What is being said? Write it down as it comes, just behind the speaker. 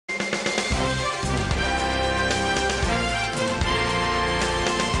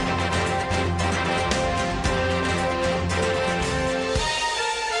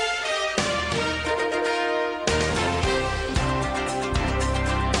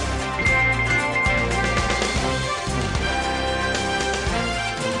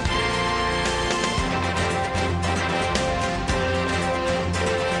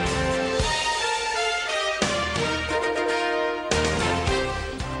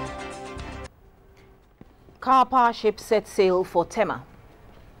Car power ship set sail for Tema.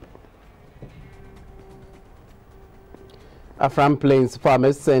 Afram Plains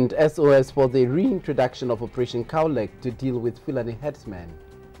farmers sent SOS for the reintroduction of Operation Cowleg to deal with Fulani herdsmen.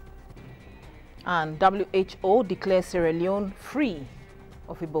 And WHO declares Sierra Leone free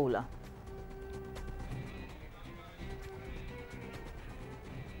of Ebola.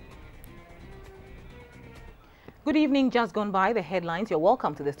 Good evening, just gone by the headlines. You're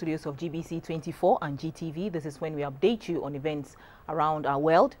welcome to the studios of GBC24 and GTV. This is when we update you on events around our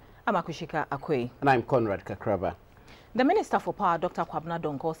world. I'm Akushika Akwe. And I'm Conrad Kakraba. The Minister for Power, Dr. Kwabena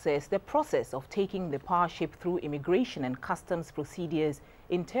Donkor, says the process of taking the power ship through immigration and customs procedures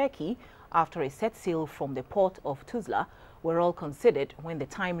in Turkey after it set sail from the port of Tuzla were all considered when the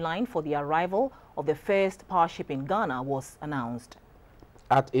timeline for the arrival of the first power ship in Ghana was announced.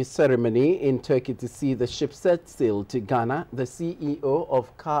 At a ceremony in Turkey to see the ship set sail to Ghana, the CEO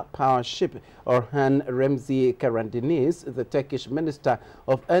of Car Power Ship, Orhan Remzi Karadeniz, the Turkish Minister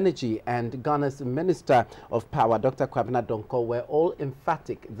of Energy and Ghana's Minister of Power, Dr. Kwabena Donkor, were all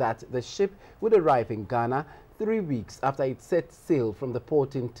emphatic that the ship would arrive in Ghana 3 weeks after it set sail from the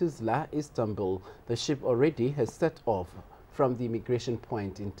port in Tuzla, Istanbul. The ship already has set off from the immigration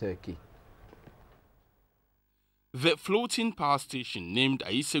point in Turkey. The floating power station, named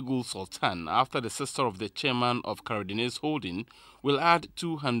Aisegul Sultan after the sister of the chairman of Karadeniz Holding, will add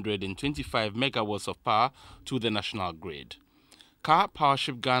 225 megawatts of power to the national grid. Car Power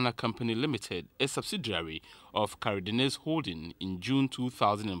Ship Ghana Company Limited, a subsidiary of Karadeniz Holding, in June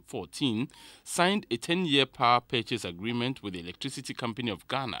 2014, signed a 10-year power purchase agreement with the Electricity Company of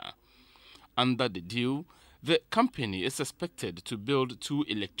Ghana. Under the deal, the company is expected to build 2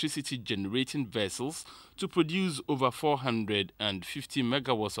 electricity-generating vessels to produce over 450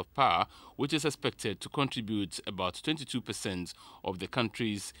 megawatts of power, which is expected to contribute about 22% of the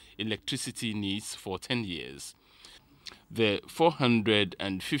country's electricity needs for 10 years. The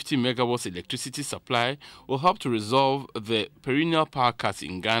 450 megawatts electricity supply will help to resolve the perennial power cuts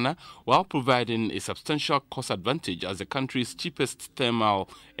in Ghana while providing a substantial cost advantage as the country's cheapest thermal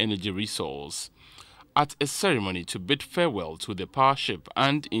energy resource. At a ceremony to bid farewell to the power ship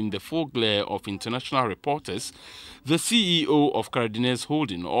and in the full glare of international reporters, the CEO of Karadeniz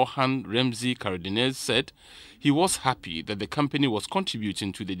Holding, Orhan Remzi Karadeniz, said he was happy that the company was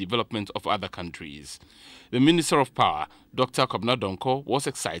contributing to the development of other countries. The Minister of Power, Dr. Kwabena Donkor, was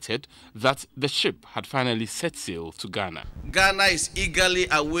excited that the ship had finally set sail to Ghana. Ghana is eagerly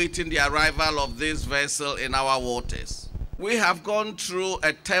awaiting the arrival of this vessel in our waters. We have gone through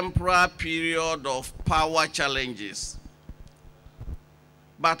a temporary period of power challenges.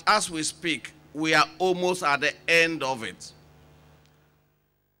 But as we speak, we are almost at the end of it.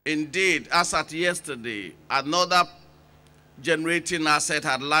 Indeed, as at yesterday, another generating asset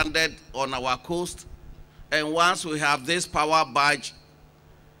had landed on our coast. And once we have this power badge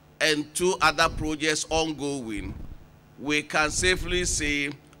and 2 other projects ongoing, we can safely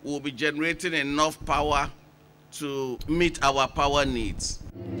say we'll be generating enough power to meet our power needs.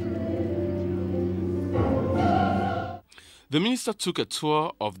 The minister took a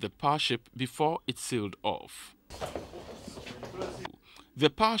tour of the power ship before it sailed off. The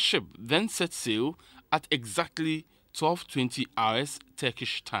power ship then set sail at exactly 12:20 hours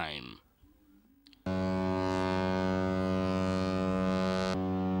Turkish time.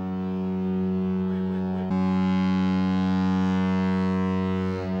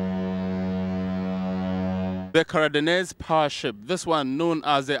 The Karadeniz power ship, this one known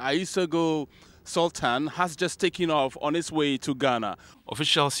as the Aisegul Sultan, has just taken off on its way to Ghana.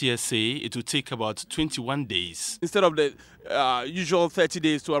 Officials here say it will take about 21 days instead of the usual 30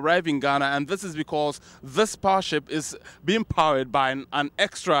 days to arrive in Ghana, and this is because this power ship is being powered by an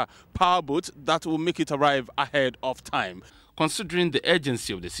extra power boat that will make it arrive ahead of time. Considering the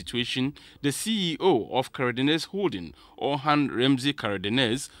urgency of the situation, the CEO of Karadeniz Holding, Orhan Remzi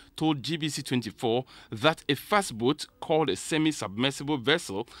Karadeniz, told GBC24 that a fast boat called a semi-submersible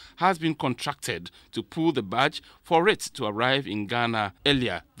vessel has been contracted to pull the barge for it to arrive in Ghana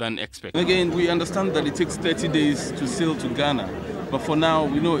earlier than expected. Again, we understand that it takes 30 days to sail to Ghana, but for now,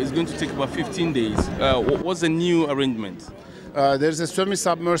 we know it's going to take about 15 days. What's the new arrangement? There's a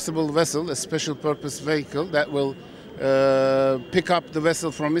semi-submersible vessel, a special purpose vehicle that will pick up the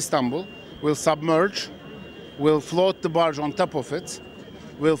vessel from Istanbul, will submerge, will float the barge on top of it,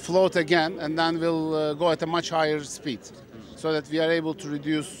 will float again, and then will go at a much higher speed so that we are able to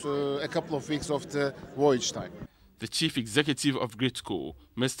reduce a couple of weeks of the voyage time. The chief executive of GridCo,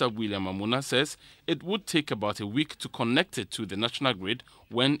 Mr. William Amuna, says it would take about a week to connect it to the national grid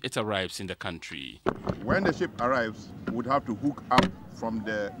when it arrives in the country. When the ship arrives, we would have to hook up from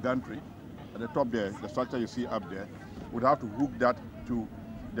the gantry at the top there, the structure you see up there, would have to hook that to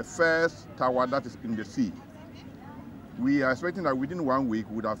the first tower that is in the sea. We are expecting that within 1 week,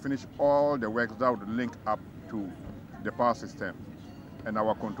 we would have finished all the works that would link up to the power system and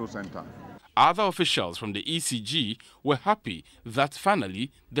our control center. Other officials from the ECG were happy that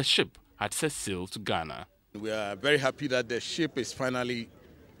finally the ship had set sail to Ghana. We are very happy that the ship is finally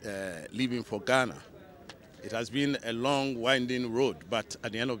leaving for Ghana. It has been a long, winding road, but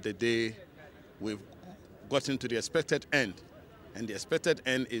at the end of the day, we've gotten to the expected end. And the expected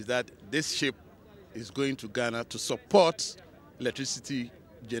end is that this ship is going to Ghana to support electricity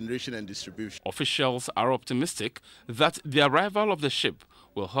generation and distribution. Officials are optimistic that the arrival of the ship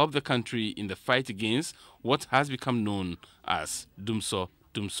will help the country in the fight against what has become known as Dumso.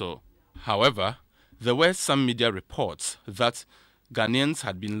 However, there were some media reports that Ghanaians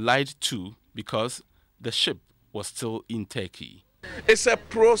had been lied to because the ship was still in Turkey. It's a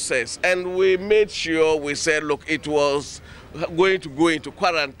process, and we made sure, we said, look, it was going to go into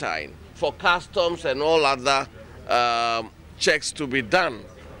quarantine for customs and all other checks to be done,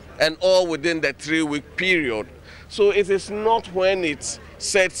 and all within the 3-week period. So it is not when it's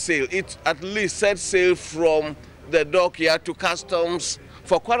set sail, it at least set sail from the dockyard to customs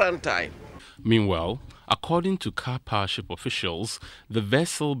for quarantine. Meanwhile, according to car power ship officials, the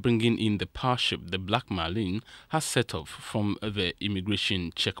vessel bringing in the power ship, the Black Marlin, has set off from the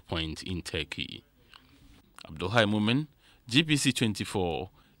immigration checkpoint in Turkey. Abdulhai Mumin, GBC24,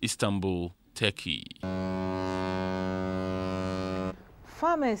 Istanbul, Turkey.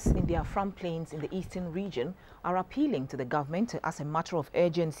 Farmers in the Afram Plains in the eastern region are appealing to the government to, as a matter of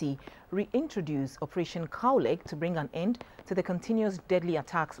urgency, reintroduce Operation Cowleg to bring an end to the continuous deadly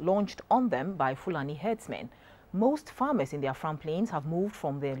attacks launched on them by Fulani herdsmen. Most farmers in the Afram Plains have moved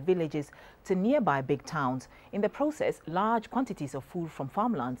from their villages to nearby big towns. In the process, large quantities of food from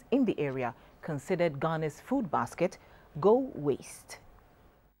farmlands in the area, considered Ghana's food basket, go waste.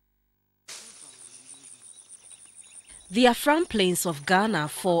 The Afram Plains of Ghana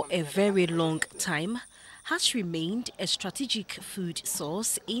for a very long time has remained a strategic food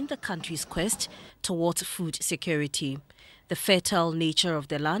source in the country's quest towards food security. The fertile nature of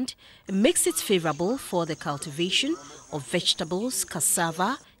the land makes it favorable for the cultivation of vegetables,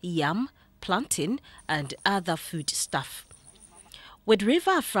 cassava, yam, plantain, and other foodstuff. With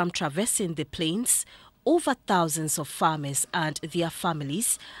River Afram traversing the plains, over thousands of farmers and their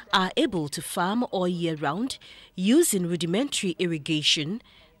families are able to farm all year round using rudimentary irrigation.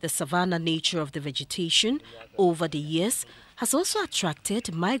 The savanna nature of the vegetation over the years has also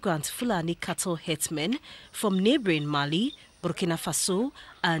attracted migrant Fulani cattle herdsmen from neighboring Mali, Burkina Faso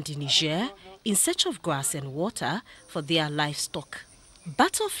and Niger in search of grass and water for their livestock.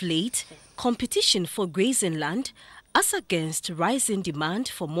 But of late, competition for grazing land as against rising demand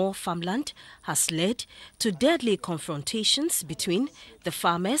for more farmland has led to deadly confrontations between the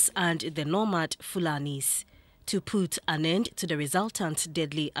farmers and the nomad Fulanis. To put an end to the resultant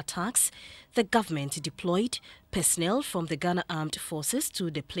deadly attacks, the government deployed personnel from the Ghana Armed Forces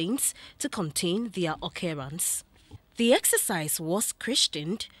to the plains to contain their occurrence. The exercise was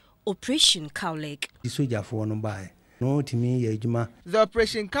christened Operation Cowleg. The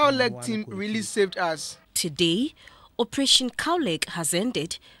Operation Cowleg team really saved us. Today, Operation Cowleg has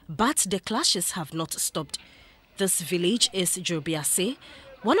ended, but the clashes have not stopped. This village is Jobiase,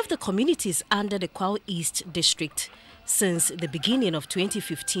 one of the communities under the Kwao East district. Since the beginning of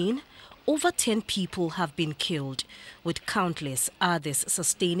 2015, over 10 people have been killed, with countless others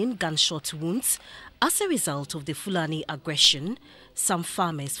sustaining gunshot wounds as a result of the Fulani aggression. Some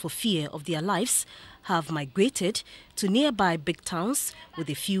farmers, for fear of their lives, have migrated to nearby big towns, with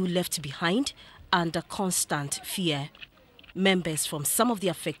a few left behind under constant fear. Members from some of the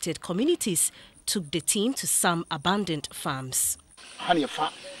affected communities took the team to some abandoned farms.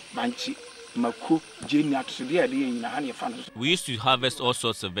 We used to harvest all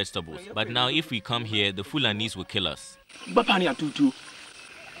sorts of vegetables, but now if we come here, the Fulanis will kill us.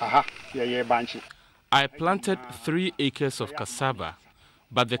 I planted 3 acres of cassava,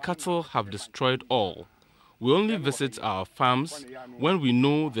 but the cattle have destroyed all. We only visit our farms when we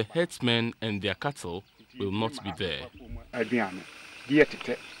know the herdsmen and their cattle will not be there.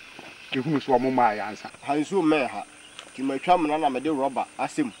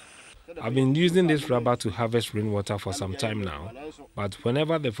 I've been using this rubber to harvest rainwater for some time now, but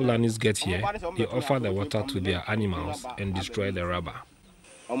whenever the Fulanis get here, they offer the water to their animals and destroy the rubber.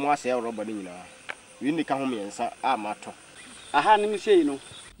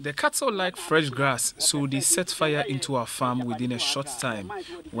 The cattle like fresh grass, so they set fire into our farm within a short time.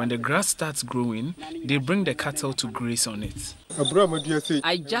 When the grass starts growing, they bring the cattle to graze on it.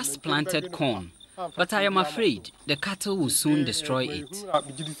 I just planted corn, but I am afraid the cattle will soon destroy it.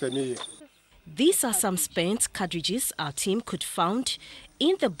 These are some spent cartridges our team could find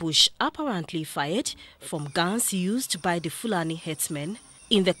in the bush, apparently fired from guns used by the Fulani herdsmen.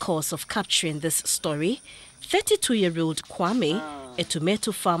 In the course of capturing this story, 32-year-old Kwame, a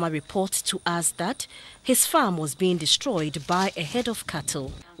tomato farmer, reports to us that his farm was being destroyed by a herd of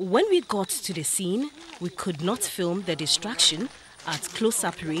cattle. When we got to the scene, we could not film the destruction at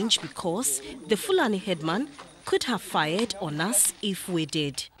close-up range because the Fulani headman could have fired on us if we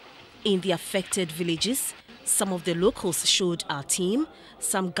did. In the affected villages, some of the locals showed our team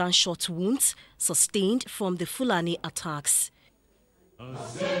some gunshot wounds sustained from the Fulani attacks.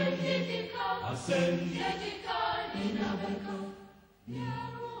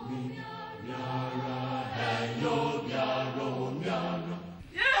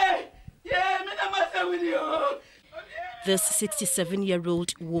 This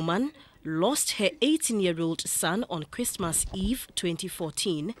 67-year-old woman lost her 18-year-old son on Christmas Eve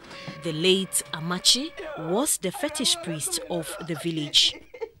 2014. The late Amachi was the fetish priest of the village.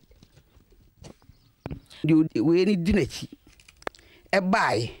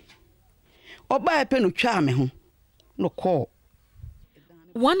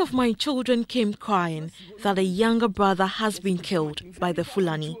 One of my children came crying that a younger brother has been killed by the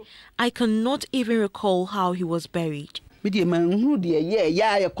Fulani. I cannot even recall how he was buried.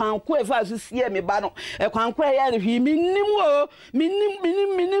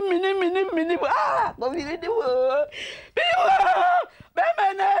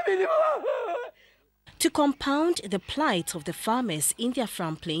 To compound the plight of the farmers in their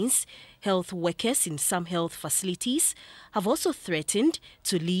farm plains, health workers in some health facilities have also threatened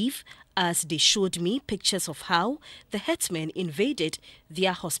to leave, as they showed me pictures of how the herdsmen invaded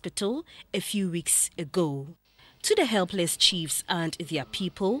their hospital a few weeks ago. To the helpless chiefs and their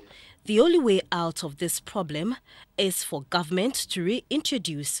people, the only way out of this problem is for government to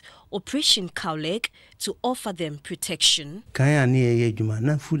reintroduce Operation Cowleg to offer them protection. This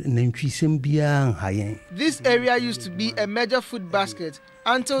area used to be a major food basket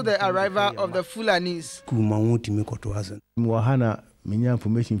until the arrival of the Fulanis.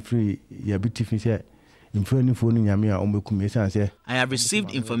 I have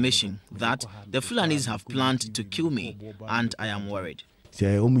received information that the Fulanis have planned to kill me, and I am worried. As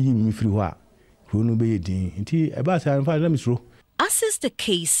is the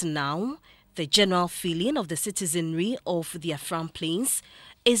case now, the general feeling of the citizenry of the Afram Plains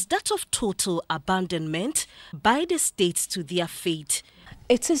is that of total abandonment by the state to their fate.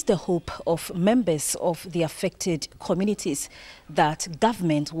 It is the hope of members of the affected communities that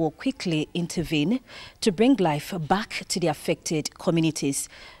government will quickly intervene to bring life back to the affected communities.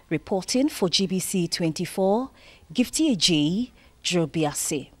 Reporting for GBC24, Gifty J.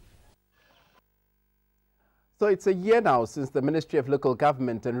 Jobiase. So it's a year now since the Ministry of Local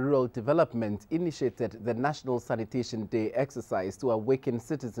Government and Rural Development initiated the National Sanitation Day exercise to awaken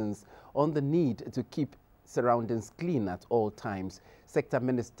citizens on the need to keep surroundings clean at all times. Sector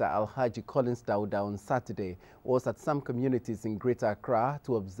Minister Alhaji Collins Dauda on Saturday was at some communities in Greater Accra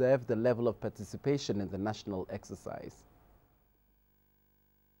to observe the level of participation in the national exercise.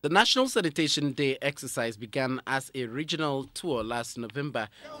 The National Sanitation Day exercise began as a regional tour last November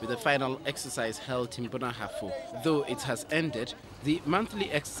with the final exercise held in Bonahafo. Though it has ended, the monthly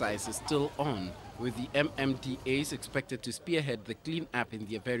exercise is still on, with the MMDAs expected to spearhead the clean up in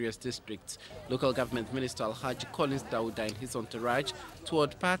their various districts. Local Government Minister Alhaji Collins Dauda and his entourage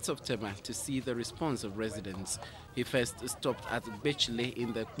toured parts of Tema to see the response of residents. He first stopped at Bechile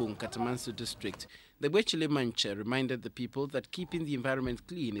in the Katamansu district. The Bechile Manche reminded the people that keeping the environment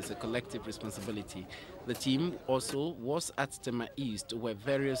clean is a collective responsibility. The team also was at Tema East, where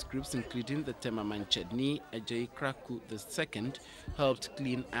various groups, including the Tema Manche Ni Ajay Kraku II, helped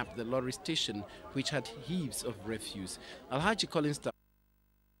clean up the lorry station, which had heaps of refuse. Alhaji Collins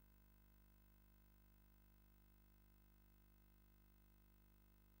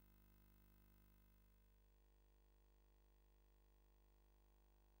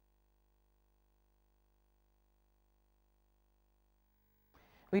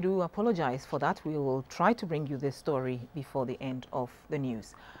We do apologize for that. We will try to bring you this story before the end of the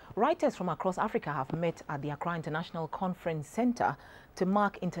news. Writers from across Africa have met at the Accra International Conference Center to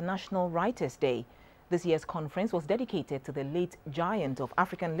mark International Writers' Day. This year's conference was dedicated to the late giant of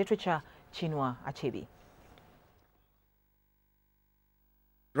African literature, Chinua Achebe.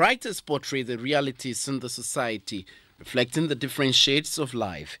 Writers portray the realities in the society, reflecting the different shades of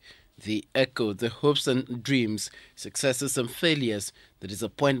life. They echo the hopes and dreams, successes and failures, the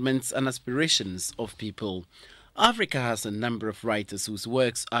disappointments and aspirations of people. Africa has a number of writers whose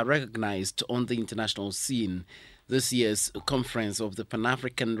works are recognized on the international scene. This year's conference of the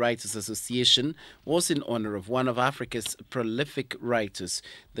Pan-African Writers Association was in honor of one of Africa's prolific writers,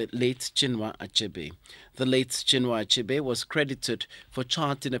 the late Chinua Achebe. The late Chinua Achebe was credited for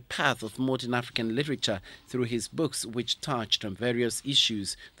charting a path of modern African literature through his books, which touched on various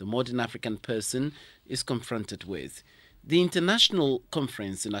issues the modern African person is confronted with. The international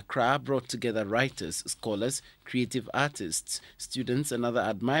conference in Accra brought together writers, scholars, creative artists, students and other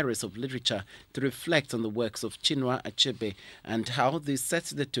admirers of literature to reflect on the works of Chinua Achebe and how they set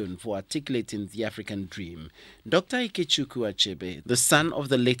the tone for articulating the African dream. Dr. Ikechukwu Achebe, the son of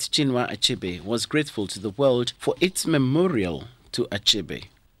the late Chinua Achebe, was grateful to the world for its memorial to Achebe.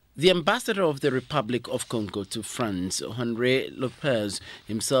 The ambassador of the Republic of Congo to France, Henri Lopez,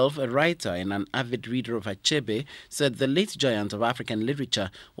 himself a writer and an avid reader of Achebe, said the late giant of African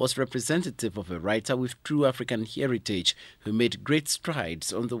literature was representative of a writer with true African heritage who made great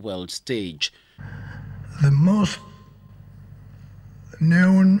strides on the world stage. The most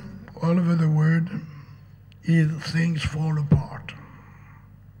known all over the world is Things Fall Apart.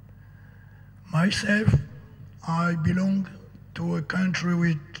 Myself, I belong to a country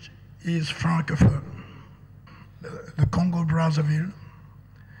which is francophone, the Congo-Brazzaville.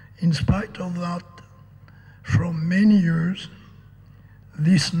 In spite of that, from many years,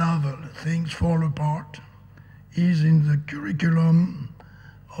 this novel, Things Fall Apart, is in the curriculum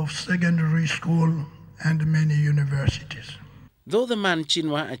of secondary school and many universities. Though the man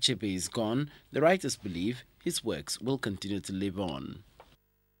Chinua Achebe is gone, the writers believe his works will continue to live on.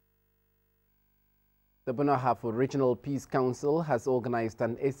 The Bunahafo Regional Peace Council has organized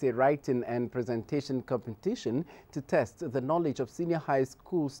an essay writing and presentation competition to test the knowledge of senior high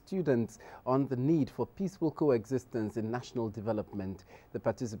school students on the need for peaceful coexistence in national development. The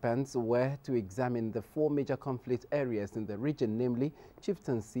participants were to examine the 4 major conflict areas in the region, namely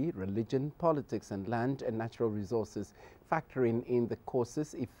chieftaincy, religion, politics and land and natural resources, factoring in the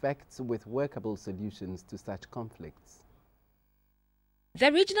causes, effects with workable solutions to such conflicts. The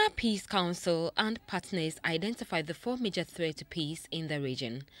Regional Peace Council and partners identified the 4 major threats to peace in the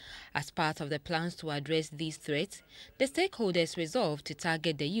region. As part of the plans to address these threats, the stakeholders resolved to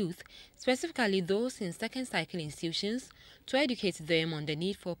target the youth, specifically those in second cycle institutions, to educate them on the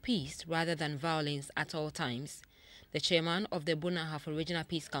need for peace rather than violence at all times. The chairman of the Bunahafo Regional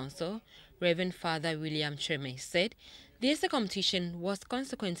Peace Council, Reverend Father William Cheme, said the essay competition was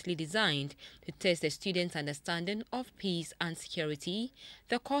consequently designed to test the students' understanding of peace and security,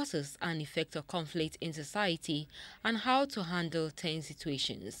 the causes and effects of conflict in society, and how to handle tense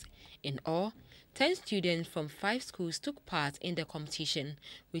situations. In all, 10 students from 5 schools took part in the competition,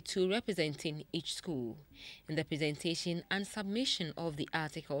 with 2 representing each school. In the presentation and submission of the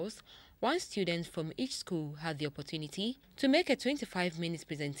articles, 1 student from each school had the opportunity to make a 25-minute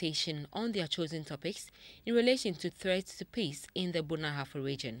presentation on their chosen topics in relation to threats to peace in the Bunahafo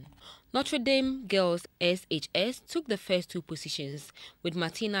region. Notre Dame Girls SHS took the first 2 positions, with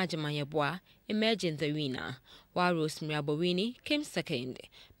Martina Jamayeboa emerging the winner, while Rosemary Abowini came second.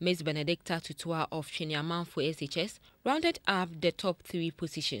 Ms. Benedicta Tutua of Chiniamanfo SHS rounded up the top 3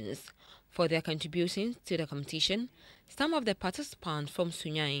 positions. For their contributions to the competition, some of the participants from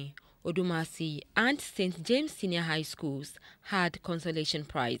Sunyai, Odumasi and St. James Senior High Schools had consolation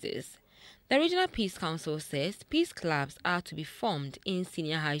prizes. The Regional Peace Council says peace clubs are to be formed in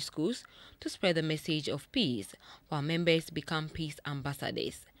senior high schools to spread the message of peace, while members become peace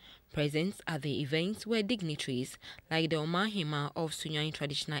ambassadors. Present at the events were dignitaries like the Omahima of Sunyai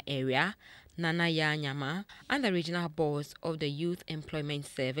Traditional Area, Nana Ya Nyama, and the regional boss of the Youth Employment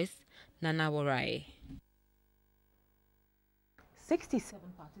Service, Nana Warai. 67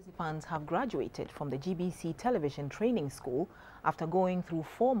 participants have graduated from the GBC Television Training School after going through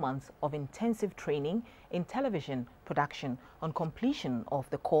 4 months of intensive training in television production. On completion of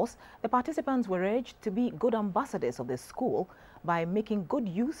the course, the participants were urged to be good ambassadors of the school by making good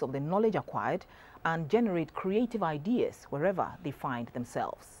use of the knowledge acquired and generate creative ideas wherever they find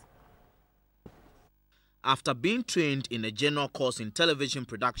themselves. After being trained in a general course in television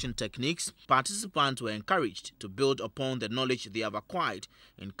production techniques, participants were encouraged to build upon the knowledge they have acquired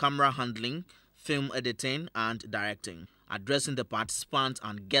in camera handling, film editing and directing. Addressing the participants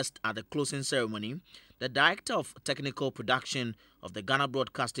and guests at the closing ceremony, the Director of Technical Production of the Ghana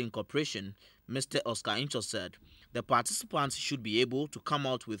Broadcasting Corporation, Mr. Oscar Incho, said the participants should be able to come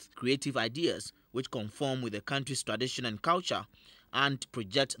out with creative ideas which conform with the country's tradition and culture, and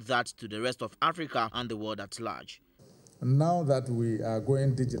project that to the rest of Africa and the world at large. Now that we are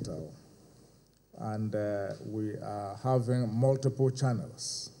going digital and we are having multiple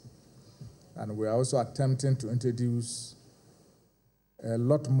channels, and we are also attempting to introduce a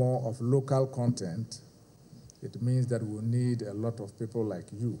lot more of local content, it means that we need a lot of people like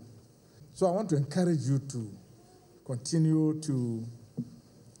you. So I want to encourage you to continue to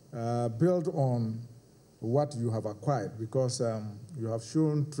build on what you have acquired, because you have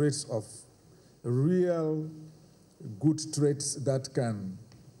shown traits of real good traits that can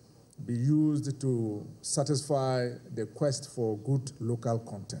be used to satisfy the quest for good local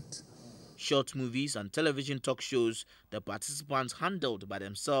content. Short movies and television talk shows the participants handled by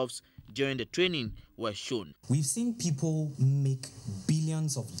themselves during the training were shown. We've seen people make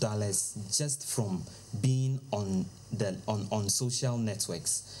billions of dollars just from being on social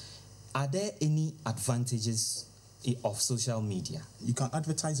networks. Are there any advantages of social media? You can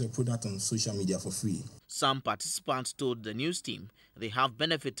advertise your product on social media for free. Some participants told the news team they have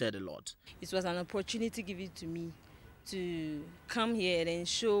benefited a lot. It was an opportunity given to me to come here and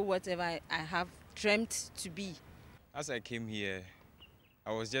show whatever I have dreamt to be. As I came here,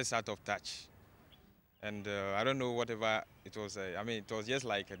 I was just out of touch. And I don't know whatever it was. It was just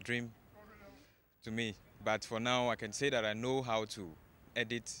like a dream to me. But for now, I can say that I know how to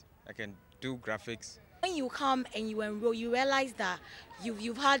edit. I can do graphics. When you come and you enroll, you realize that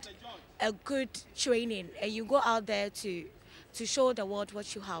you've had a good training and you go out there to show the world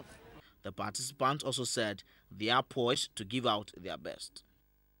what you have. The participants also said they are poised to give out their best.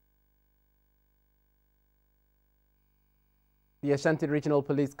 The Ashanti Regional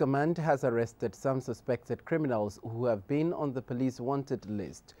Police Command has arrested some suspected criminals who have been on the police wanted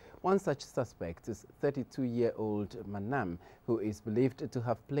list. One such suspect is 32-year-old Manam, who is believed to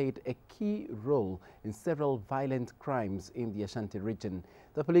have played a key role in several violent crimes in the Ashanti region.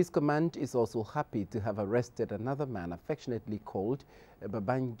 The police command is also happy to have arrested another man affectionately called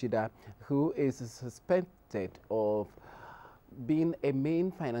Babangida, who is suspected of being a main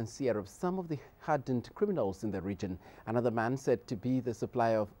financier of some of the hardened criminals in the region. Another man said to be the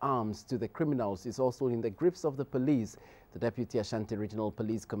supplier of arms to the criminals is also in the grips of the police. The Deputy Ashanti Regional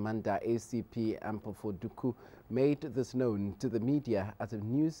Police Commander ACP Ampofo Duku made this known to the media at a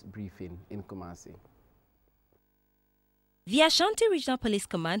news briefing in Kumasi. The Ashanti Regional Police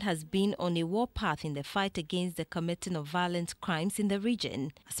Command has been on a war path in the fight against the committing of violent crimes in the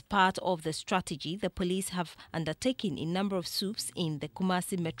region. As part of the strategy, the police have undertaken a number of swoops in the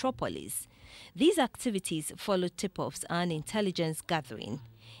Kumasi metropolis. These activities follow tip-offs and intelligence gathering.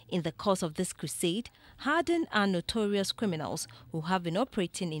 In the course of this crusade, hardened and notorious criminals who have been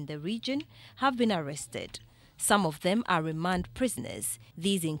operating in the region have been arrested. Some of them are remand prisoners.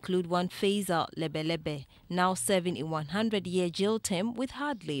 These include one Faisal Lebelebe, now serving a 100-year jail term with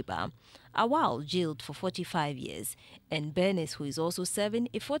hard labor, Awal jailed for 45 years, and Bernice, who is also serving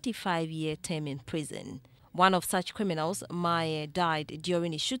a 45-year term in prison. One of such criminals, Maye, died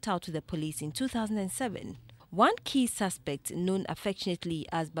during a shootout with the police in 2007. One key suspect, known affectionately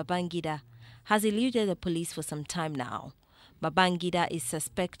as Babangida, has eluded the police for some time now. Babangida is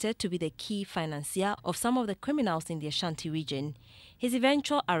suspected to be the key financier of some of the criminals in the Ashanti region. His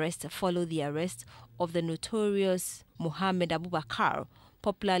eventual arrest followed the arrest of the notorious Muhammad Abubakar,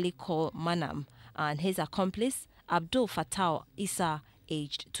 popularly called Manam, and his accomplice Abdul Fattah Issa,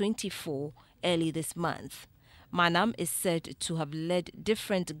 aged 24, early this month. Manam is said to have led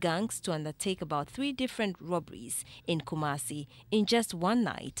different gangs to undertake about 3 different robberies in Kumasi in just one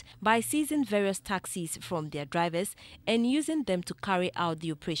night by seizing various taxis from their drivers and using them to carry out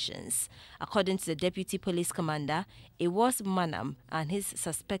the operations. According to the Deputy Police Commander, it was Manam and his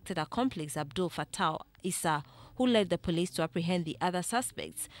suspected accomplice Abdul Fattah Issa who led the police to apprehend the other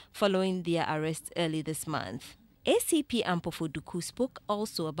suspects following their arrest early this month. ACP Ampofo Duku spoke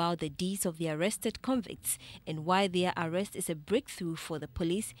also about the deeds of the arrested convicts and why their arrest is a breakthrough for the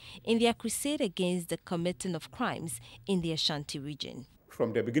police in their crusade against the committing of crimes in the Ashanti region.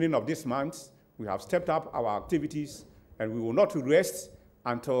 From the beginning of this month, we have stepped up our activities and we will not rest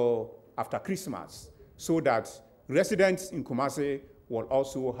until after Christmas so that residents in Kumasi will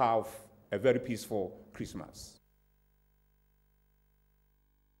also have a very peaceful Christmas.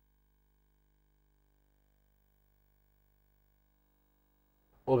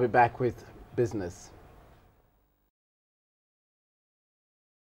 We'll be back with business.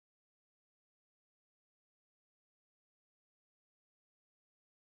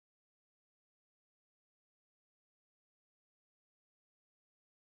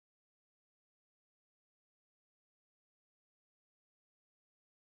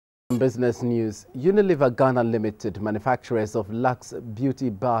 Business news. Unilever Ghana Limited, manufacturers of Lux Beauty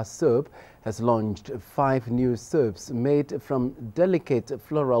Bar Soap, has launched 5 new soaps made from delicate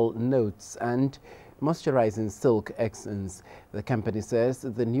floral notes and moisturizing silk essence. The company says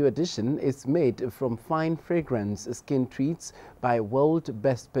the new addition is made from fine fragrance skin treats by world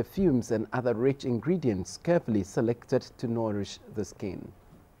best perfumes and other rich ingredients carefully selected to nourish the skin.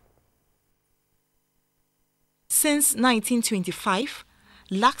 Since 1925,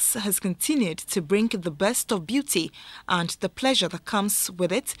 Lux has continued to bring the best of beauty and the pleasure that comes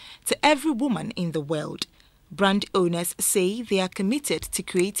with it to every woman in the world. Brand owners say they are committed to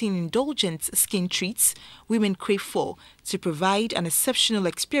creating indulgent skin treats women crave for to provide an exceptional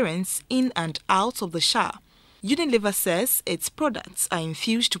experience in and out of the shower. Unilever says its products are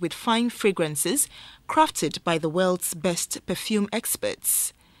infused with fine fragrances crafted by the world's best perfume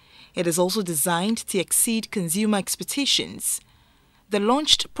experts. It is also designed to exceed consumer expectations. The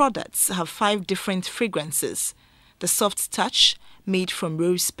launched products have 5 different fragrances: the Soft Touch, made from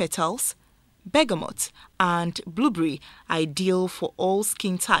rose petals, bergamot and blueberry, ideal for all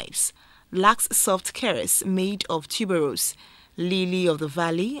skin types, Lux Soft Caress, made of tuberose, Lily of the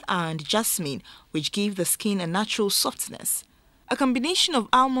Valley and jasmine, which give the skin a natural softness. A combination of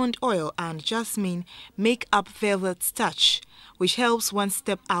almond oil and jasmine make up Velvet Touch, which helps one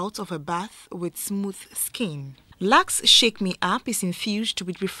step out of a bath with smooth skin. Lux Shake Me Up is infused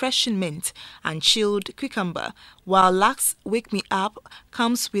with refreshing mint and chilled cucumber, while Lux Wake Me Up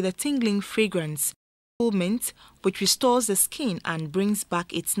comes with a tingling fragrance, cool mint, which restores the skin and brings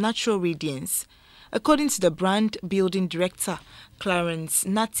back its natural radiance. According to the brand building director, Clarence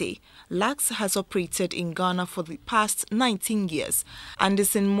Nate, Lux has operated in Ghana for the past 19 years and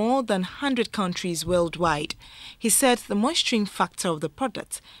is in more than 100 countries worldwide. He said the moisturizing factor of the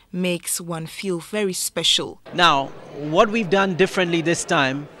product makes one feel very special. Now, what we've done differently this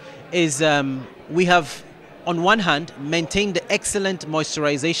time is we have, on one hand, maintained the excellent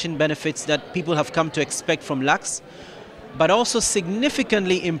moisturization benefits that people have come to expect from Lux, but also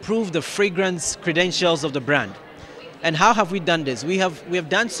significantly improve the fragrance credentials of the brand. And how have we done this? We have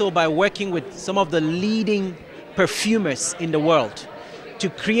done so by working with some of the leading perfumers in the world to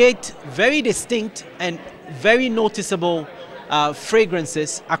create very distinct and very noticeable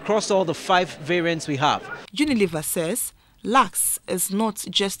fragrances across all the 5 variants we have. Unilever says Lux is not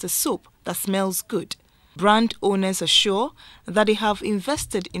just a soap that smells good. Brand owners assure that they have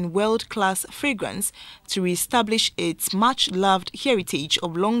invested in world-class fragrance to re-establish its much-loved heritage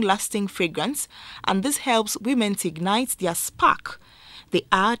of long-lasting fragrance, and this helps women to ignite their spark. They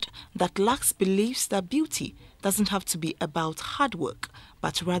add that Lux believes that beauty doesn't have to be about hard work,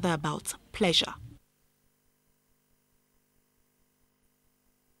 but rather about pleasure.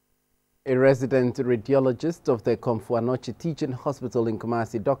 A resident radiologist of the Komfuanochi Teaching Hospital in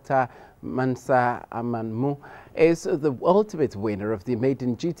Kumasi, Dr. Mansa Amanmu, is the ultimate winner of the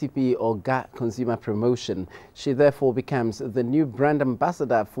Maiden GTP Oga Consumer Promotion. She therefore becomes the new brand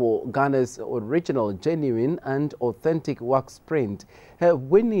ambassador for Ghana's original, genuine and authentic wax print. Her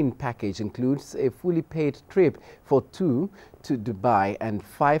winning package includes a fully paid trip for 2 to Dubai and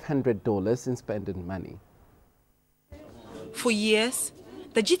 $500 in spending money. For years,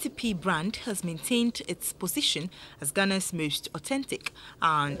 the GTP brand has maintained its position as Ghana's most authentic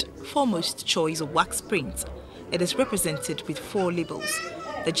and foremost choice of wax print. It is represented with 4 labels: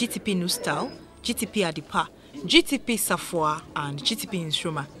 the GTP New Style, GTP Adipa, GTP Safwa and GTP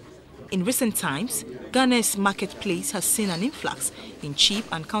Nkrumah. In recent times, Ghana's marketplace has seen an influx in cheap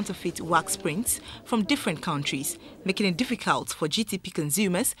and counterfeit wax prints from different countries, making it difficult for GTP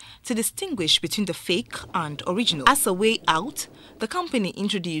consumers to distinguish between the fake and original. As a way out, the company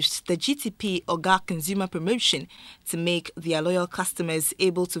introduced the GTP Oga Consumer Promotion to make their loyal customers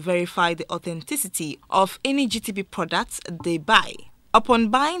able to verify the authenticity of any GTP products they buy. Upon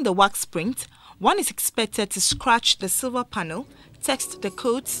buying the wax print, one is expected to scratch the silver panel, text the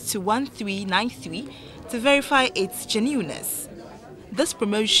codes to 1393 to verify its genuineness. This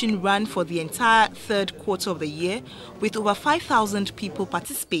promotion ran for the entire 3rd quarter of the year, with over 5,000 people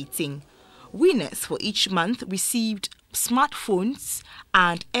participating. Winners for each month received smartphones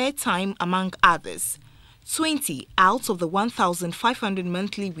and airtime, among others. 20 out of the 1,500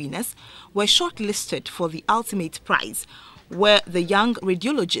 monthly winners were shortlisted for the ultimate prize, where the young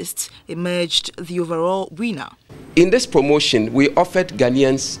radiologist emerged the overall winner. In this promotion, we offered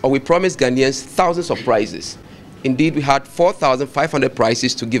Ghanaians, or we promised Ghanaians, thousands of prizes. Indeed, we had 4,500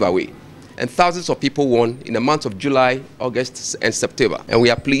 prizes to give away, and thousands of people won in the months of July, August, and September, and we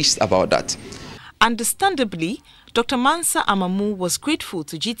are pleased about that. Understandably, Dr. Mansa Amamu was grateful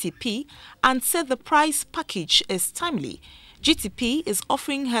to GTP and said the prize package is timely GTP is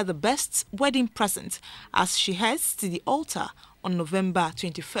offering her the best wedding present as she heads to the altar on November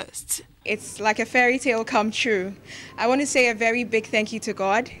 21st. It's like a fairy tale come true. I want to say a very big thank you to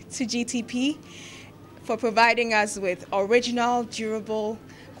God, to GTP, for providing us with original, durable,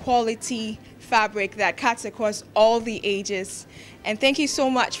 quality fabric that cuts across all the ages. And thank you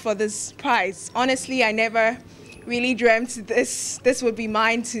so much for this prize. Honestly, I never really dreamt this would be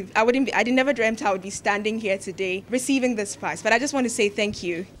mine. I never dreamt I would be standing here today receiving this prize. But I just want to say thank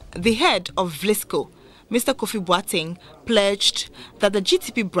you. The head of Vlisco, Mr. Kofi Boateng, pledged that the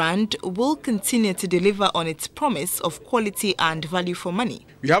GTP brand will continue to deliver on its promise of quality and value for money.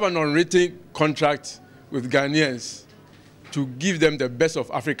 We have an unwritten contract with Ghanaians to give them the best of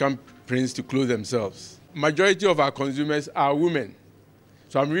African prints to clothe themselves. Majority of our consumers are women.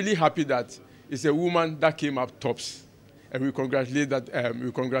 So I'm really happy that it's a woman that came up tops, and we congratulate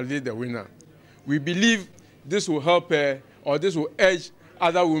the winner. We believe this will help her, or this will urge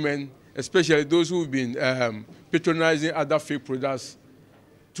other women, especially those who've been patronizing other fake products,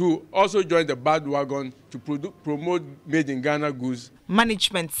 to also join the bandwagon to promote made in Ghana goods.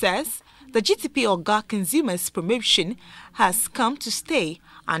 Management says the GTP Oga Consumers Promotion has come to stay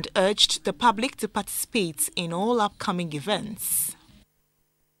and urged the public to participate in all upcoming events.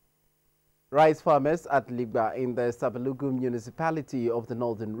 Rice farmers at Ligba in the Sabalugu municipality of the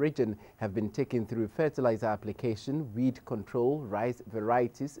northern region have been taken through fertilizer application, weed control, rice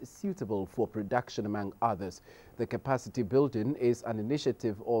varieties suitable for production, among others. The capacity building is an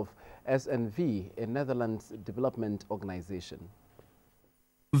initiative of SNV, a Netherlands development organization.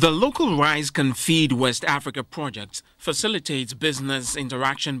 The Local Rice Can Feed West Africa project facilitates business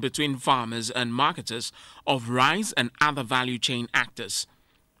interaction between farmers and marketers of rice and other value chain actors.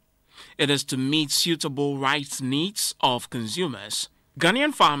 It is to meet suitable rice needs of consumers.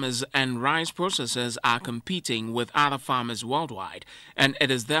 Ghanaian farmers and rice processors are competing with other farmers worldwide, and it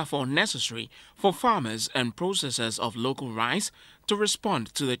is therefore necessary for farmers and processors of local rice to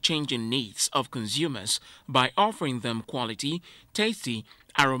respond to the changing needs of consumers by offering them quality, tasty,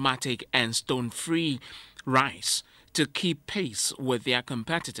 aromatic and stone-free rice to keep pace with their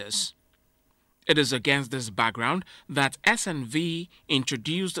competitors. It is against this background that SNV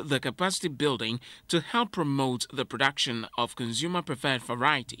introduced the capacity building to help promote the production of consumer-preferred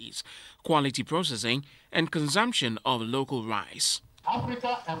varieties, quality processing, and consumption of local rice.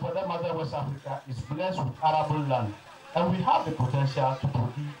 Africa, and for that matter West Africa, is blessed with arable land, and we have the potential to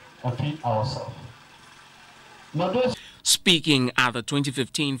produce and feed ourselves. Speaking at the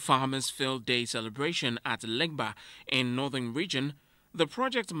 2015 Farmers Field Day celebration at Legba in Northern Region, the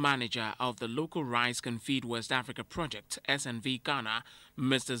project manager of the Local Rice Can Feed West Africa project, SNV Ghana,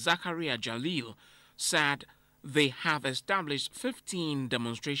 Mr. Zakaria Jalil, said they have established 15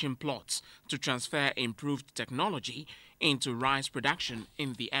 demonstration plots to transfer improved technology into rice production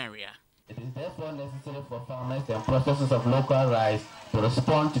in the area. It is therefore necessary for farmers and processors of local rice to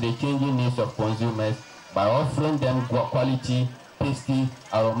respond to the changing needs of consumers by offering them quality, tasty,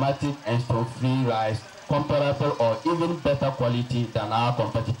 aromatic and stone-free rice comparable or even better quality than our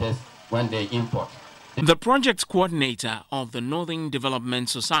competitors when they import. The project coordinator of the Northern Development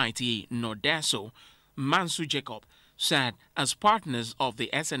Society, NORDESO, Mansu Jacob, said as partners of the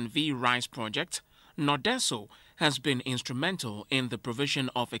SNV Rice project, NORDESO has been instrumental in the provision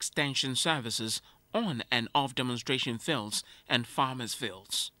of extension services on and off demonstration fields and farmers'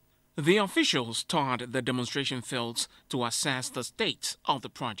 fields. The officials toured the demonstration fields to assess the state of the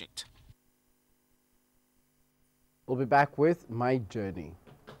project. We'll be back with My Journey.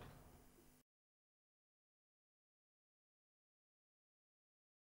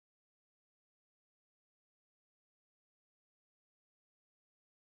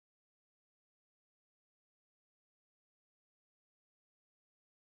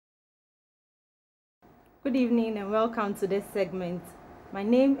 Good evening and welcome to this segment. My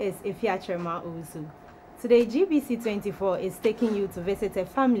name is Ifiachema Owusu. Today, GBC24 is taking you to visit a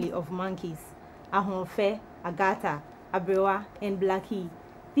family of monkeys, Ahonfe, Agata, Abrewa, and Blackie.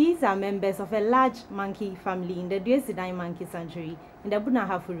 These are members of a large monkey family in the Duesidine Monkey Sanctuary in the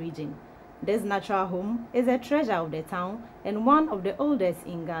Bunahafu region. This natural home is a treasure of the town and one of the oldest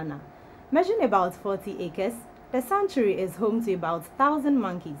in Ghana. Measuring about 40 acres, the sanctuary is home to about 1,000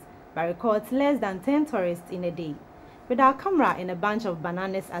 monkeys, but records less than 10 tourists in a day. With our camera and a bunch of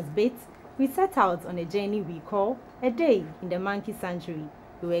bananas as bait, we set out on a journey we call A Day in the Monkey Sanctuary.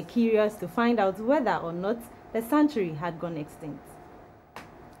 We were curious to find out whether or not the sanctuary had gone extinct.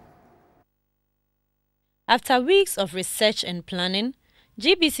 After weeks of research and planning,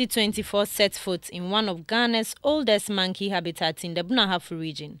 GBC24 set foot in one of Ghana's oldest monkey habitats in the Bunahafu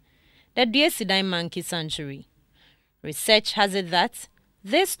region, the Duesidine Monkey Sanctuary. Research has it that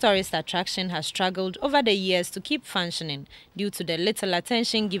this tourist attraction has struggled over the years to keep functioning due to the little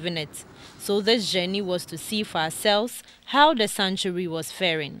attention given it. So this journey was to see for ourselves how the sanctuary was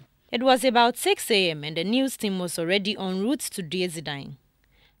faring. It was about 6 a.m. and the news team was already en route to Duezidine.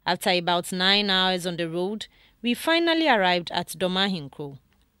 After about 9 hours on the road, we finally arrived at Domahinkro.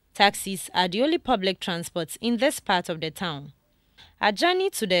 Taxis are the only public transports in this part of the town. Our journey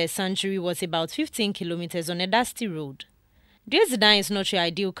to the sanctuary was about 15 kilometers on a dusty road. Duezidine is not your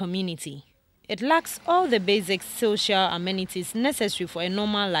ideal community. It lacks all the basic social amenities necessary for a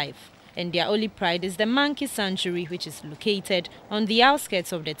normal life, and their only pride is the monkey sanctuary, which is located on the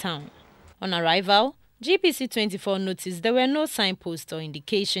outskirts of the town. On arrival, GBC24 noticed there were no signposts or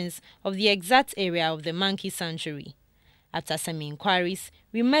indications of the exact area of the monkey sanctuary. After some inquiries,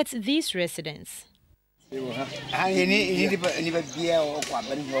 we met these residents.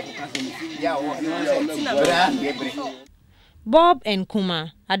 Bob and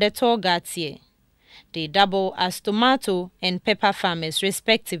Kuma are the tour guides here. They double as tomato and pepper farmers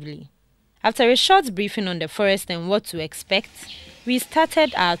respectively. After a short briefing on the forest and what to expect, we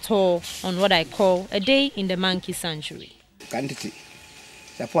started our tour on what I call a day in the monkey sanctuary.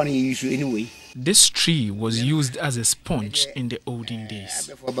 This tree was used as a sponge in the olden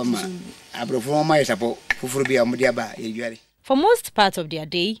days. For most part of their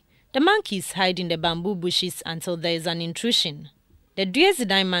day, the monkeys hide in the bamboo bushes until there is an intrusion. The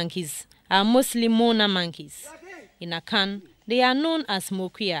Duezidine monkeys are mostly Mona monkeys. In Akan, they are known as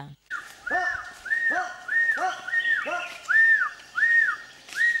Mokuya.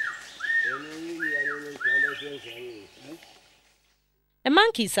 The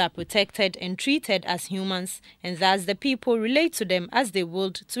monkeys are protected and treated as humans, and thus the people relate to them as they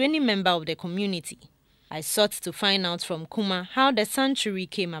would to any member of the community. I sought to find out from Kuma how the sanctuary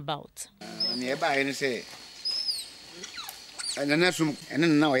came about.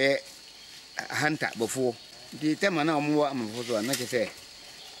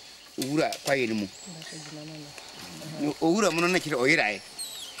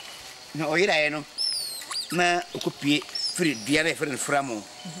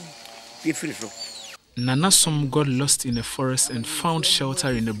 Nanasom got lost in a forest and found shelter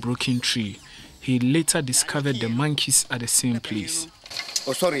in a broken tree. He later discovered the monkeys at the same place.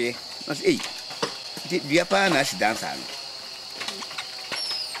 Oh, sorry. Hey, do you have a nice dance?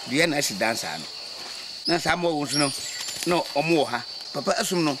 Do you have a nice dance? No, some more no, Omoha. Papa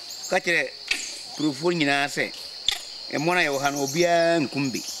Asumno, catch a Prufuna say, and one I will be a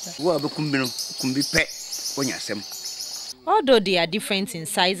Kumbi. Who are the Kumbino, Kumbi pet, Onyasem. Although they are different in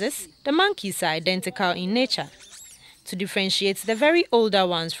sizes, the monkeys are identical in nature. To differentiate the very older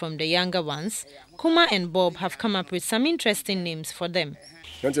ones from the younger ones, Kuma and Bob have come up with some interesting names for them.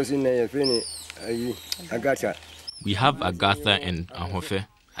 We have Agatha and Ahofe.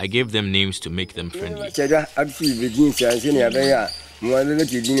 I gave them names to make them friendly.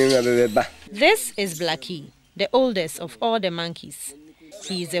 This is Blackie, the oldest of all the monkeys.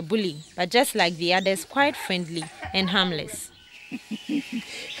 He is a bully, but just like the others, quite friendly and harmless.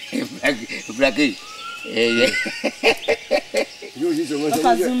 Blackie.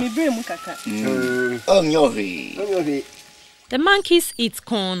 The monkeys eat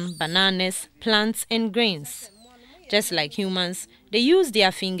corn, bananas, plants, and grains. Just like humans, they use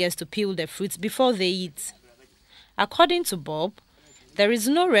their fingers to peel the fruits before they eat. According to Bob, there is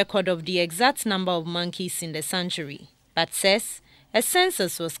no record of the exact number of monkeys in the sanctuary, but says a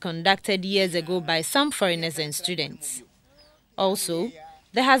census was conducted years ago by some foreigners and students. Also,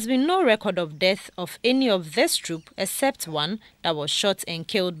 there has been no record of death of any of this troop except one that was shot and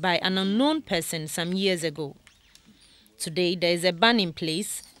killed by an unknown person some years ago. Today, there is a ban in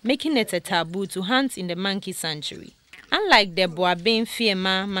place, making it a taboo to hunt in the monkey sanctuary. Unlike the Boaben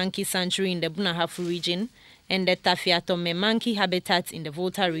Fiema monkey sanctuary in the Bunahafu region and the Tafiatome monkey habitat in the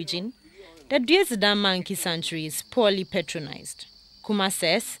Volta region, the Duezidine monkey sanctuary is poorly patronized. Kuma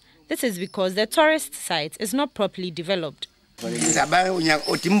says this is because the tourist site is not properly developed.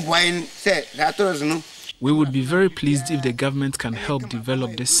 We would be very pleased if the government can help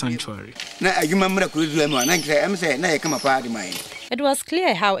develop this sanctuary. It was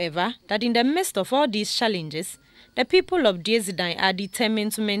clear, however, that in the midst of all these challenges, the people of Duezidine are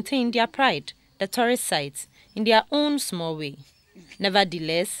determined to maintain their pride, the tourist sites, in their own small way.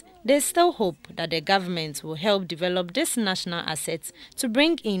 Nevertheless, they still hope that the government will help develop this national asset to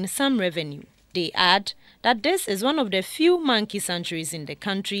bring in some revenue. They add that this is one of the few monkey sanctuaries in the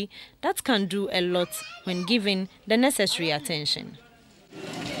country that can do a lot when given the necessary attention.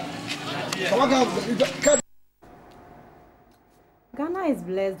 Ghana Ghana is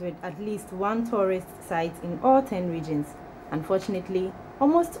blessed with at least one tourist site in all 10 regions. Unfortunately,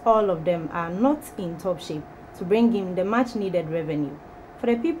 almost all of them are not in top shape to bring in the much-needed revenue. For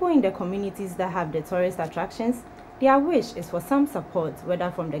the people in the communities that have the tourist attractions, their wish is for some support, whether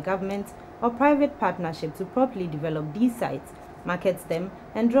from the government or private partnership, to properly develop these sites, market them,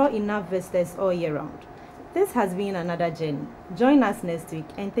 and draw enough visitors all year round. This has been another journey. Join us next week,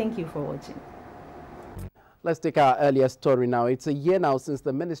 and thank you for watching. Let's take our earlier story now. It's a year now since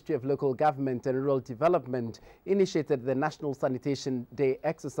the Ministry of Local Government and Rural Development initiated the National Sanitation Day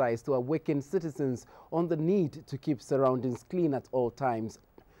exercise to awaken citizens on the need to keep surroundings clean at all times.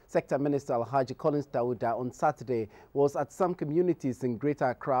 Sector Minister Alhaji Collins Dauda on Saturday was at some communities in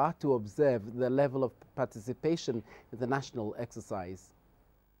Greater Accra to observe the level of participation in the national exercise.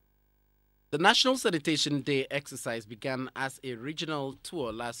 The National Sanitation Day exercise began as a regional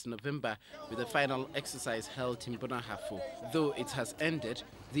tour last November, with the final exercise held in Bonahafo. Though it has ended,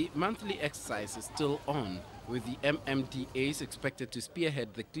 the monthly exercise is still on, with the MMDAs expected to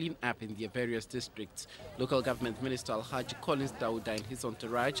spearhead the clean-up in their various districts. Local Government Minister Alhaji Collins Dauda and his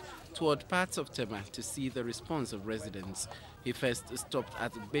entourage toured parts of Tema to see the response of residents. He first stopped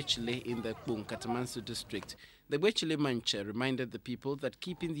at Bechile in the Katamansu district. The Bechile Manche reminded the people that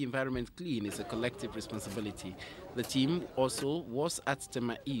keeping the environment clean is a collective responsibility. The team also was at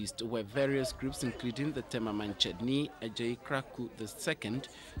Tema East, where various groups, including the Tema Manche Ni Ajay Kraku II,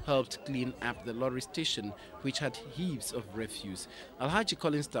 helped clean up the lorry station, which had heaps of refuse. Alhaji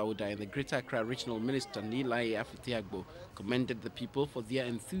Collins Dauda and the Greater Accra Regional Minister Nilai Afutiagbo commended the people for their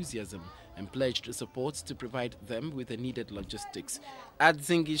enthusiasm and pledged support to provide them with the needed logistics. At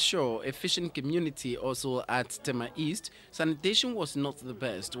Zingi Shore, a fishing community also at Tema East, sanitation was not the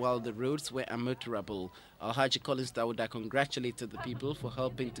best, while the roads were unmotorable. Alhaji Collins Dauda congratulated the people for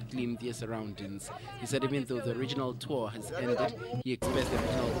helping to clean their surroundings. He said even though the regional tour has ended, he expects the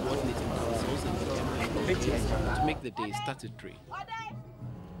regional coordinating councils and the communities to make the day statutory.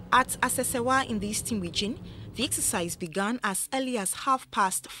 At Asesewa in the Eastern region, the exercise began as early as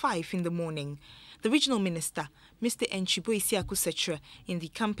 5:30 in the morning. The regional minister, Mr. Enchibo Isiaku-Setre, in the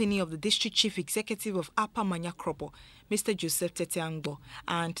company of the district chief executive of Upper Manyakrobo, Mr. Joseph Teteangbo,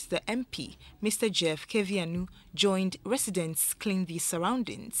 and the MP, Mr. Jeff Kevianu, joined residents clean the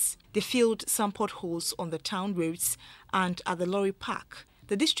surroundings. They filled some potholes on the town roads and at the lorry park.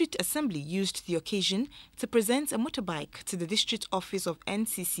 The district assembly used the occasion to present a motorbike to the district office of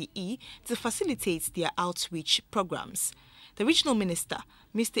NCCE to facilitate their outreach programs. The regional minister,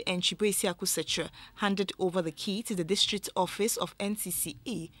 Mr. Enchibo Isiaku-Setre, handed over the key to the district office of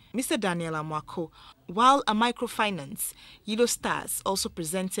NCCE, Mr. Daniel Amwako, while a microfinance, Yellow Stars, also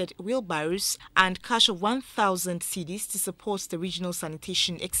presented wheelbarrows and cash of 1,000 cedis to support the regional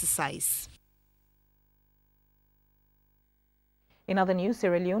sanitation exercise. In other news,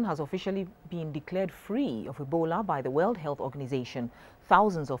 Sierra Leone has officially been declared free of Ebola by the World Health Organization.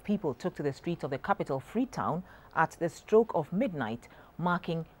 Thousands of people took to the streets of the capital, Freetown, at the stroke of midnight,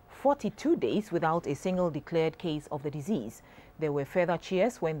 marking 42 days without a single declared case of the disease. There were further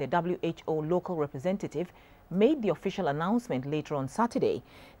cheers when the WHO local representative made the official announcement later on Saturday.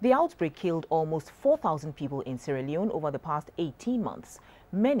 The outbreak killed almost 4,000 people in Sierra Leone over the past 18 months.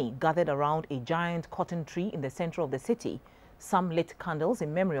 Many gathered around a giant cotton tree in the center of the city. Some lit candles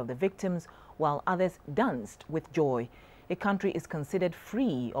in memory of the victims, while others danced with joy. A country is considered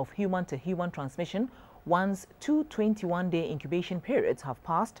free of human-to-human transmission once 2 21-day incubation periods have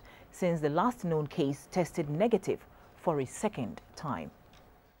passed since the last known case tested negative for a second time.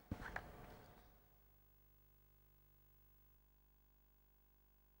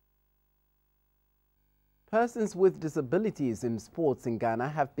 Persons with disabilities in sports in Ghana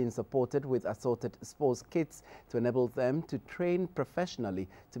have been supported with assorted sports kits to enable them to train professionally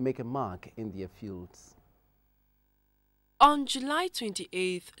to make a mark in their fields. On July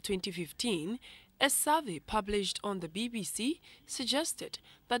 28, 2015, a survey published on the BBC suggested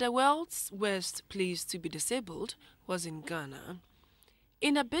that the world's worst place to be disabled was in Ghana.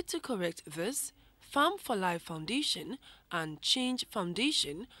 In a bid to correct this, Farm for Life Foundation and Change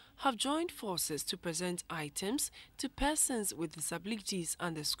Foundation have joined forces to present items to persons with disabilities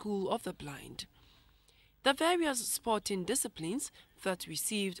and the School of the Blind. The various sporting disciplines that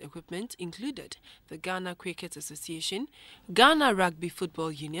received equipment included the Ghana Cricket Association, Ghana Rugby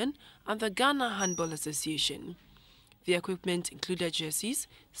Football Union, and the Ghana Handball Association. The equipment included jerseys,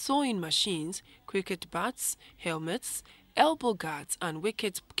 sewing machines, cricket bats, helmets, elbow guards, and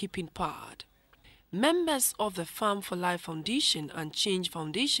wicket-keeping pad. Members of the Farm for Life Foundation and Change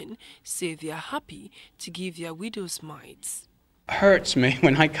Foundation say they are happy to give their widows mites. Hurts me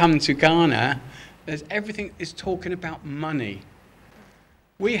when I come to Ghana, everything is talking about money.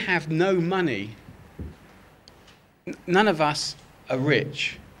 We have no money. None of us are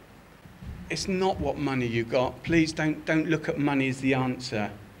rich. It's not what money you got. Please don't look at money as the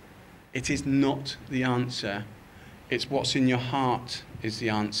answer. It is not the answer. It's what's in your heart is the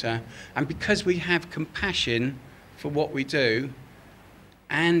answer. And because we have compassion for what we do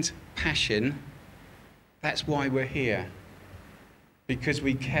and passion, that's why we're here. Because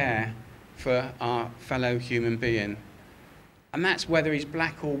we care for our fellow human being. And that's whether he's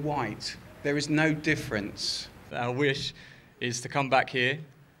black or white. There is no difference. Our wish is to come back here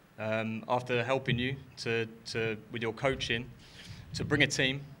after helping you with your coaching, to bring a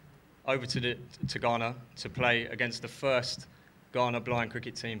team over to Ghana to play against the first Ghana blind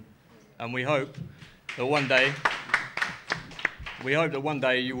cricket team. And we hope that one day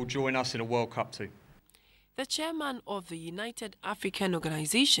you will join us in a World Cup too. The chairman of the United African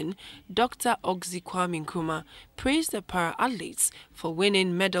Organization, Dr. Oxy Kwame Nkrumah, praised the para-athletes for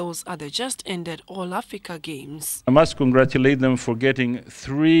winning medals at the just-ended All-Africa Games. I must congratulate them for getting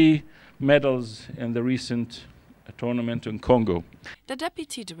 3 medals in the recent tournament in Congo. The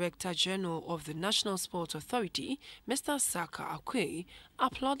Deputy Director General of the National Sports Authority, Mr. Saka Akwe,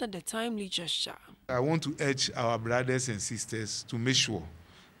 applauded the timely gesture. I want to urge our brothers and sisters to make sure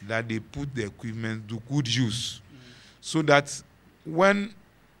that they put the equipment to good use, so that when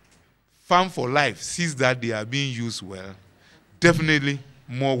Farm for Life sees that they are being used well, definitely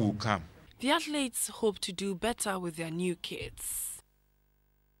more will come. The athletes hope to do better with their new kits.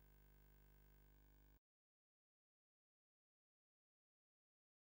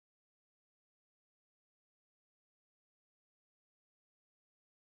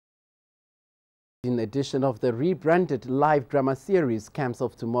 In edition of the rebranded live drama series Camps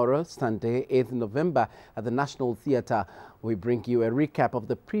of Tomorrow, Sunday, 8th November at the National Theatre. We bring you a recap of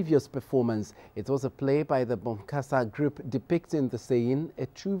the previous performance. It was a play by the Bomkasa group depicting the saying, "A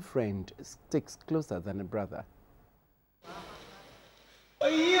true friend sticks closer than a brother."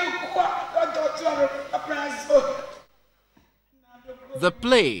 The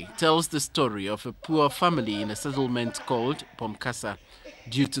play tells the story of a poor family in a settlement called Bomkasa.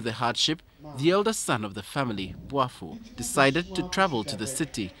 Due to the hardship, the eldest son of the family, Boafo, decided to travel to the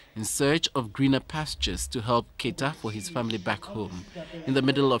city in search of greener pastures to help cater for his family back home. In the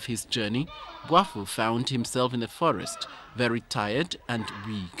middle of his journey, Boafo found himself in a forest, very tired and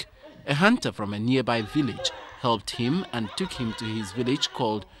weak. A hunter from a nearby village helped him and took him to his village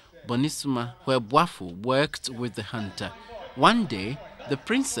called Bonisuma, where Boafo worked with the hunter. One day, the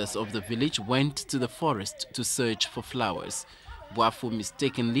princess of the village went to the forest to search for flowers. Boafo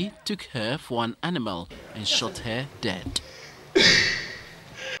mistakenly took her for an animal and shot her dead.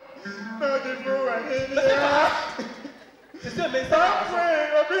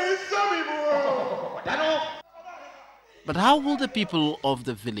 But how will the people of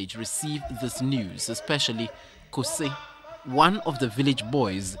the village receive this news, especially Kose, one of the village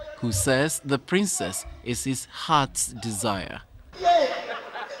boys who says the princess is his heart's desire?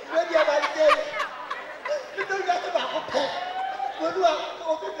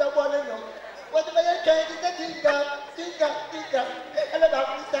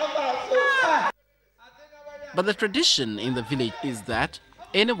 But the tradition in the village is that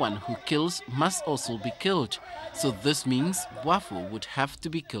anyone who kills must also be killed. So this means Boafo would have to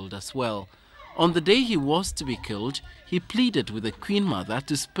be killed as well. On the day he was to be killed, he pleaded with the Queen Mother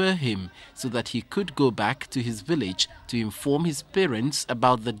to spare him so that he could go back to his village to inform his parents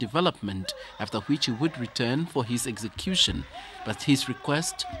about the development, after which he would return for his execution. But his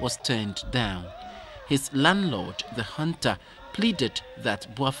request was turned down. His landlord, the hunter, pleaded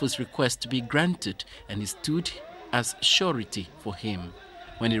that Boafo's request be granted, and he stood as surety for him.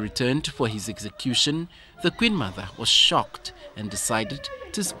 When he returned for his execution, the Queen Mother was shocked and decided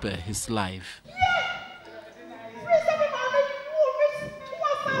to spare his life.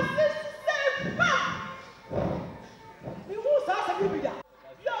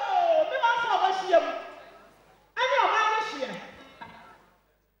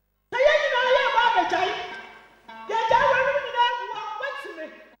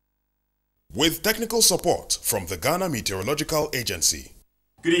 With technical support from the Ghana Meteorological Agency.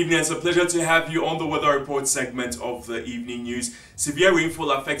 Good evening, it's a pleasure to have you on the weather report segment of the evening news. Severe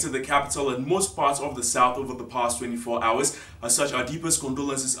rainfall affected the capital and most parts of the south over the past 24 hours. As such, our deepest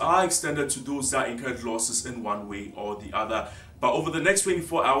condolences are extended to those that incurred losses in one way or the other. But over the next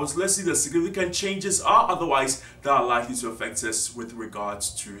 24 hours, let's see the significant changes are otherwise that are likely to affect us with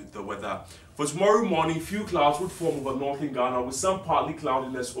regards to the weather. For tomorrow morning, few clouds would form over northern Ghana with some partly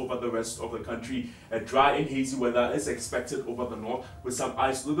cloudiness over the rest of the country. A dry and hazy weather is expected over the north with some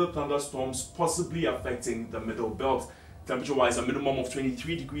isolated thunderstorms possibly affecting the middle belt. Temperature-wise, a minimum of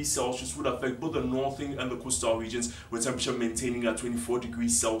 23 degrees Celsius would affect both the northern and the coastal regions, with temperature maintaining at 24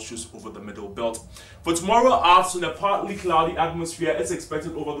 degrees Celsius over the middle belt. For tomorrow afternoon, a partly cloudy atmosphere is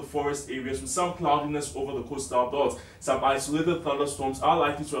expected over the forest areas, with some cloudiness over the coastal belt. Some isolated thunderstorms are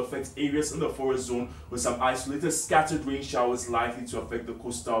likely to affect areas in the forest zone, with some isolated scattered rain showers likely to affect the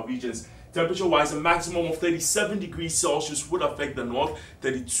coastal regions. Temperature-wise, a maximum of 37 degrees Celsius would affect the north,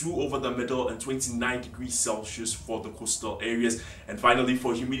 32 over the middle, and 29 degrees Celsius for the coastal areas. And finally,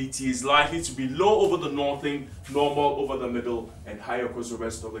 for humidity, is likely to be low over the northern, normal over the middle, and higher across the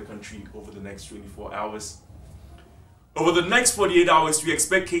rest of the country over the next 24 hours. Over the next 48 hours, we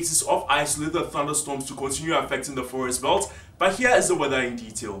expect cases of isolated thunderstorms to continue affecting the forest belt. But here is the weather in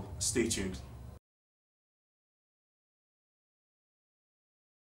detail. Stay tuned.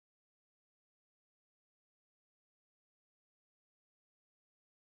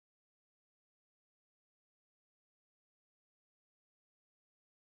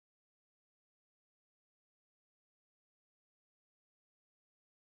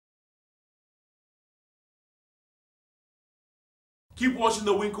 Keep watching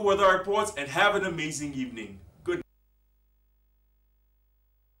the Winkle Weather Reports and have an amazing evening. Good night.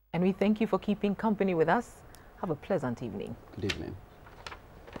 And we thank you for keeping company with us. Have a pleasant evening. Good evening.